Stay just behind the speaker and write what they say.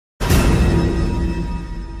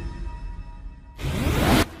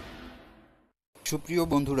সুপ্রিয়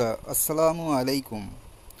বন্ধুরা, আসসালামু আলাইকুম।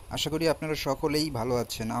 আশা করি আপনারা সকলেই ভালো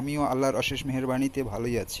আছেন। আমিও আল্লাহর অশেষ মেহেরবানিতে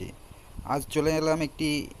ভালোই আছি। আজ চলে এলাম একটি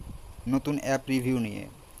নতুন অ্যাপ রিভিউ নিয়ে।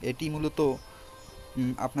 এটি মূলত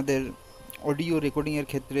আপনাদের অডিও রেকর্ডিংয়ের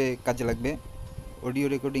ক্ষেত্রে কাজে লাগবে। অডিও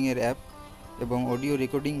রেকর্ডিংয়ের অ্যাপ, এবং অডিও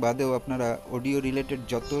রেকর্ডিং বাদেও আপনারা অডিও রিলেটেড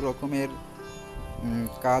যত রকমের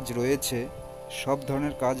কাজ রয়েছে, সব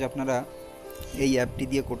ধরনের কাজ আপনারা এই অ্যাপটি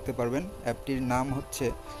দিয়ে করতে পারবেন। অ্যাপটির নাম হচ্ছে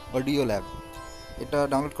অডিও ল্যাব। এটা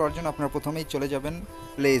ডাউনলোড করার জন্য আপনারা প্রথমেই চলে যাবেন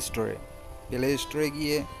প্লে স্টোরে। প্লে স্টোরে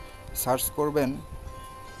গিয়ে সার্চ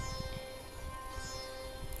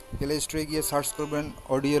করবেন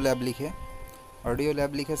অডিও ল্যাব লিখে। অডিও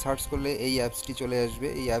ল্যাব লিখে সার্চ করলে এই অ্যাপসটি চলে আসবে।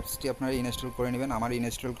 এই অ্যাপসটি আপনারা ইনস্টল করে নেবেন। আমার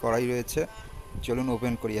ইনস্টল করাই রয়েছে। চলুন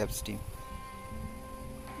ওপেন করি অ্যাপসটি।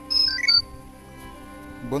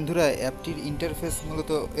 বন্ধুরা, অ্যাপটির ইন্টারফেস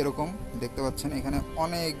মূলত এরকম দেখতে পাচ্ছেন। এখানে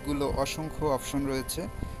অনেকগুলো অসংখ্য অপশন রয়েছে।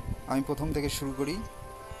 আমি প্রথম থেকে শুরু করি।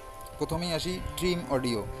 প্রথমেই আসি ট্রিম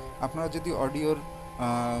অডিও। আপনারা যদি অডিওর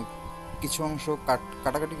কিছু অংশ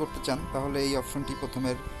কাটাকাটি করতে চান, তাহলে এই অপশনটি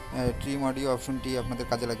প্রথমের ট্রিম অডিও অপশনটি আপনাদের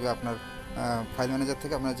কাজে লাগবে। আপনার ফাইল ম্যানেজার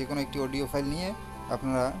থেকে আপনারা যে কোনো একটি অডিও ফাইল নিয়ে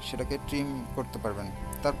আপনারা সেটাকে ট্রিম করতে পারবেন।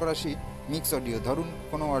 তারপর আসি মিক্স অডিও। ধরুন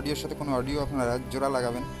কোনো অডিওর সাথে কোনো অডিও আপনারা জোড়া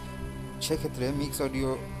লাগাবেন, সেক্ষেত্রে মিক্স অডিও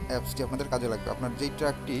অ্যাপসটি আপনাদের কাজে লাগবে। আপনার যেই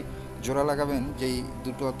ট্র্যাকটি জোড়া লাগাবেন, যেই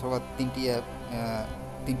দুটো অথবা তিনটি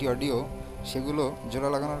অডিও, সেগুলো জোড়া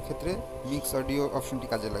লাগানোর ক্ষেত্রে মিক্স অডিও অপশনটি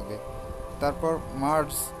কাজে লাগবে। তারপর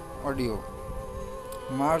মার্জ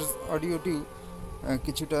অডিওটিও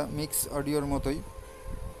কিছুটা মিক্স অডিওর মতোই।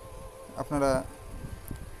 আপনারা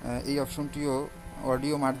এই অপশনটিও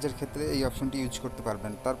অডিও মার্জের ক্ষেত্রে এই অপশনটি ইউজ করতে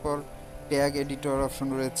পারবেন। তারপর ট্যাগ এডিটর অপশন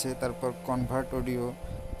রয়েছে, তারপর কনভার্ট অডিও,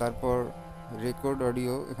 তারপর রেকর্ড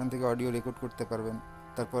অডিও, এখান থেকে অডিও রেকর্ড করতে পারবেন।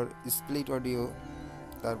 তারপর স্প্লিট অডিও,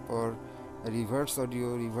 তারপর রিভার্স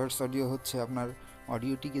অডিও হচ্ছে আপনার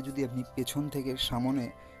অডিওটিকে যদি আপনি পেছন থেকে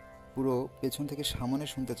সামনে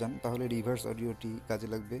শুনতে চান, তাহলে রিভার্স অডিওটি কাজে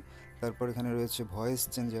লাগবে। তারপর এখানে রয়েছে ভয়েস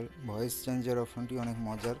চেঞ্জার অপশনটি অনেক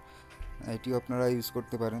মজার, এটিও আপনারা ইউজ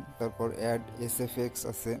করতে পারেন। তারপর অ্যাড এসএফএক্স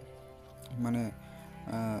আছে, মানে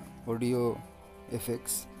অডিও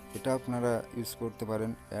এফেক্টস, এটা আপনারা ইউজ করতে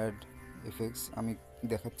পারেন। অ্যাড এফেক্টস আমি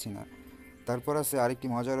দেখাচ্ছি না। তারপর আছে আরেকটি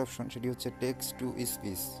মজার অপশন, সেটি হচ্ছে টেক্সট টু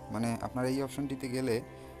স্পিচ। মানে আপনারা এই অপশনটিতে গেলে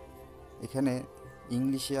এখানে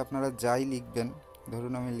ইংলিশে আপনারা যাই লিখবেন,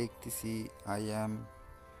 ধরুন আমি লিখতেছি I am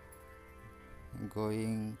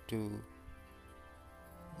going to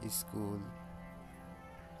school,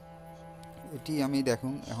 এটি আমি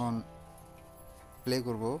দেখুন এখন প্লে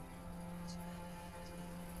করব।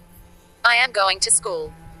 I am going to school.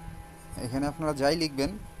 এখানে আপনারা যাই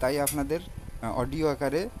লিখবেন তাই আপনাদের অডিও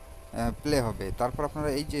আকারে প্লে হবে। তারপর আপনারা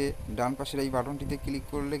এই যে ডান পাশের এই বাটনটিতে ক্লিক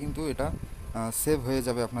করলে কিন্তু এটা সেভ হয়ে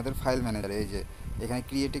যাবে আপনাদের ফাইল ম্যানেজারে। এই যে এখানে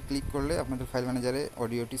ক্রিয়েটে ক্লিক করলে আপনাদের ফাইল ম্যানেজারে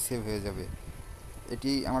অডিওটি সেভ হয়ে যাবে।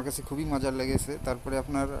 এটি আমার কাছে খুবই মজার লেগেছে।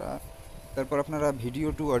 তারপর আপনারা ভিডিও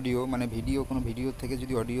টু অডিও, মানে কোনো ভিডিও থেকে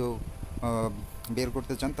যদি অডিও বের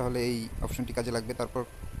করতে চান, তাহলে এই অপশনটি কাজে লাগবে। তারপর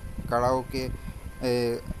কারাওকে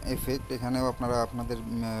এফেক্ট, এখানেও আপনারা আপনাদের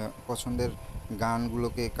পছন্দের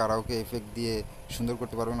গানগুলোকে কারাওকে এফেক্ট দিয়ে সুন্দর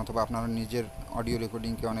করতে পারবেন, অথবা আপনারা নিজের অডিও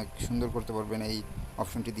রেকর্ডিংকে অনেক সুন্দর করতে পারবেন এই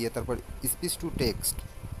অপশনটি দিয়ে। তারপর স্পিচ টু টেক্সট,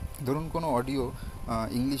 ধরুন কোনো অডিও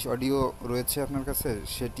ইংলিশ অডিও রয়েছে আপনার কাছে,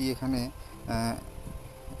 সেটি এখানে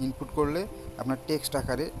ইনপুট করলে আপনার টেক্সট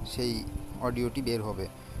আকারে সেই অডিওটি বের হবে।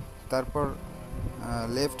 তারপর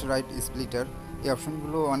লেফট রাইট স্প্লিটার, এই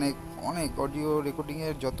অপশনগুলো অনেক অডিও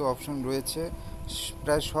রেকর্ডিংয়ের যত অপশন রয়েছে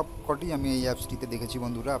প্রায় সব কটি আমি এই অ্যাপসটিতে দেখেছি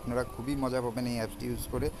বন্ধুরা। আপনারা খুবই মজা পাবেন এই অ্যাপসটি ইউজ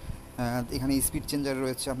করে। এখানে স্পিড চেঞ্জার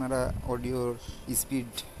রয়েছে, আপনারা অডিওর স্পিড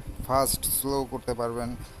ফাস্ট স্লো করতে পারবেন।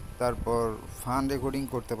 তারপর ফান রেকর্ডিং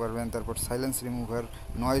করতে পারবেন। তারপর সাইলেন্স রিমুভার,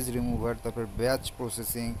 নয়েজ রিমুভার, তারপর ব্যাচ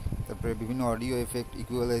প্রসেসিং, তারপরে বিভিন্ন অডিও এফেক্ট,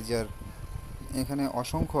 ইকুয়ালাইজার, এখানে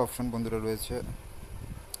অসংখ্য অপশন বন্ধুরা রয়েছে।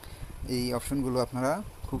 এই অপশনগুলো আপনারা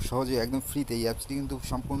খুব সহজে একদম ফ্রিতে, এই অ্যাপসটি কিন্তু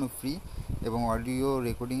সম্পূর্ণ ফ্রি, এবং অডিও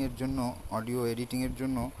রেকর্ডিংয়ের জন্য, অডিও এডিটিংয়ের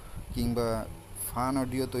জন্য, কিংবা ফান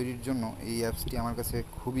অডিও তৈরির জন্য এই অ্যাপসটি আমার কাছে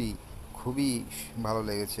খুবই ভালো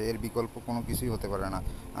লেগেছে। এর বিকল্প কোনো কিছুই হতে পারে না।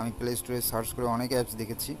 আমি প্লে স্টোরে সার্চ করে অনেক অ্যাপস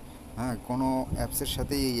দেখেছি, কোনো অ্যাপসের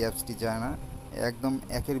সাথেই এই অ্যাপসটি যায় না। একদম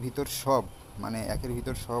একের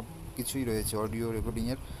ভিতর সব কিছুই রয়েছে অডিও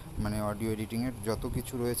রেকর্ডিংয়ের, মানে অডিও এডিটিংয়ের যত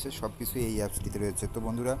কিছু রয়েছে সব কিছুই এই অ্যাপসটিতে রয়েছে। তো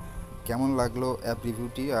বন্ধুরা, কেমন লাগলো অ্যাপ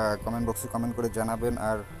রিভিউটি কমেন্ট বক্সে কমেন্ট করে জানাবেন।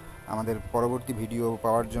 আর আমাদের পরবর্তী ভিডিও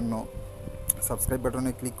পাওয়ার জন্য সাবস্ক্রাইব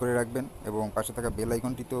বাটনে ক্লিক করে রাখবেন, এবং পাশে থাকা বেল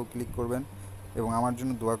আইকনটিতেও ক্লিক করবেন, এবং আমার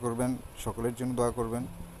জন্য দোয়া করবেন, সকলের জন্য দোয়া করবেন।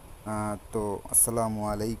 তো আসসালামু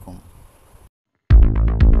আলাইকুম।